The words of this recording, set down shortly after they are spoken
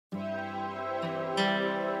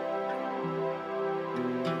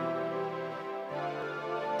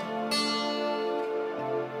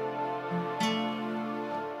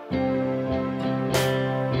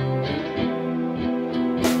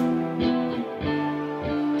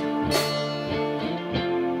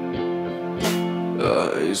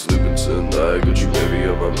ain't sleeping tonight. Got you baby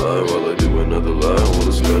on my mind while I do another line.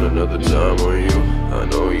 Wanna spend another time on you. I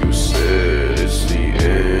know you said it's the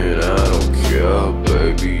end. I don't care,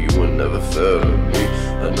 baby, you were never fair to me.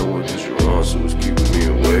 I know it cause you're on, so it's keeping me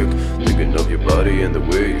awake, thinking of your body and the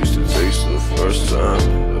way it used to taste the first time,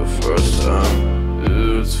 the first time.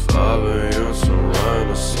 It's 5 a.m. so I'm writing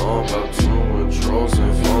a song about doing drugs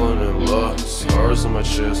and falling in love. Scars on my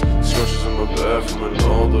chest, scratches in my bathroom, and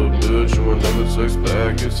all the bitch you will never text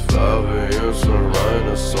back. It's 5 a.m. so I'm writing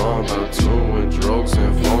a song about doing drugs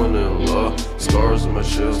and falling in love. Scars on my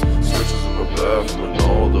chest, scratches in my bathroom, and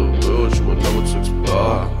all the bitch you will never text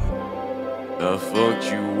back. I fucked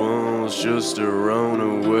you once just to run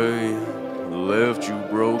away, left you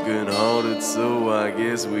broken hearted, so I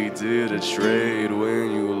guess we did a trade.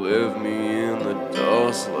 When you left me in the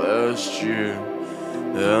dust last year,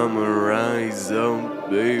 I'ma rise up,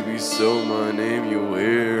 baby, so my name you'll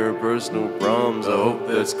hear. Personal problems, I hope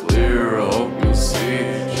that's clear. I hope you'll see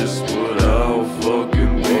just what I'll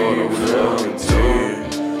fucking be when I'm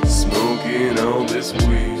dead. Smoking all this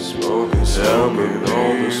weed, smoking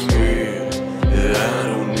all this weed. I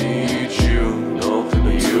don't need you, nothing,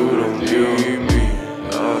 you don't need me.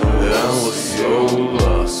 I was so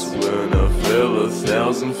lost when I fell a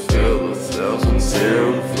thousand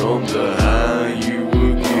down from the high you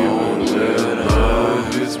were given. That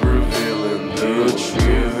love is revealing the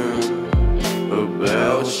truth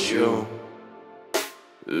about you.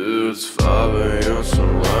 It's 5 a.m. so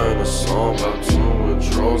I'm writing a song about doing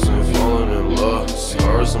drugs and falling in love.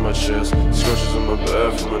 Scars on my chest, scratches in my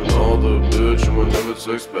bathroom, and all the bitch you will never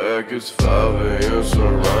text back. It's 5 a.m. so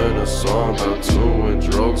I'm writing a song about doing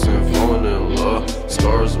drugs and falling in love.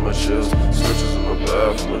 Scars on my chest, scratches in my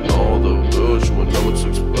bathroom, and all the bitch you will never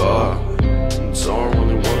text back. It's all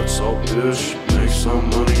really wanna talk, bitch.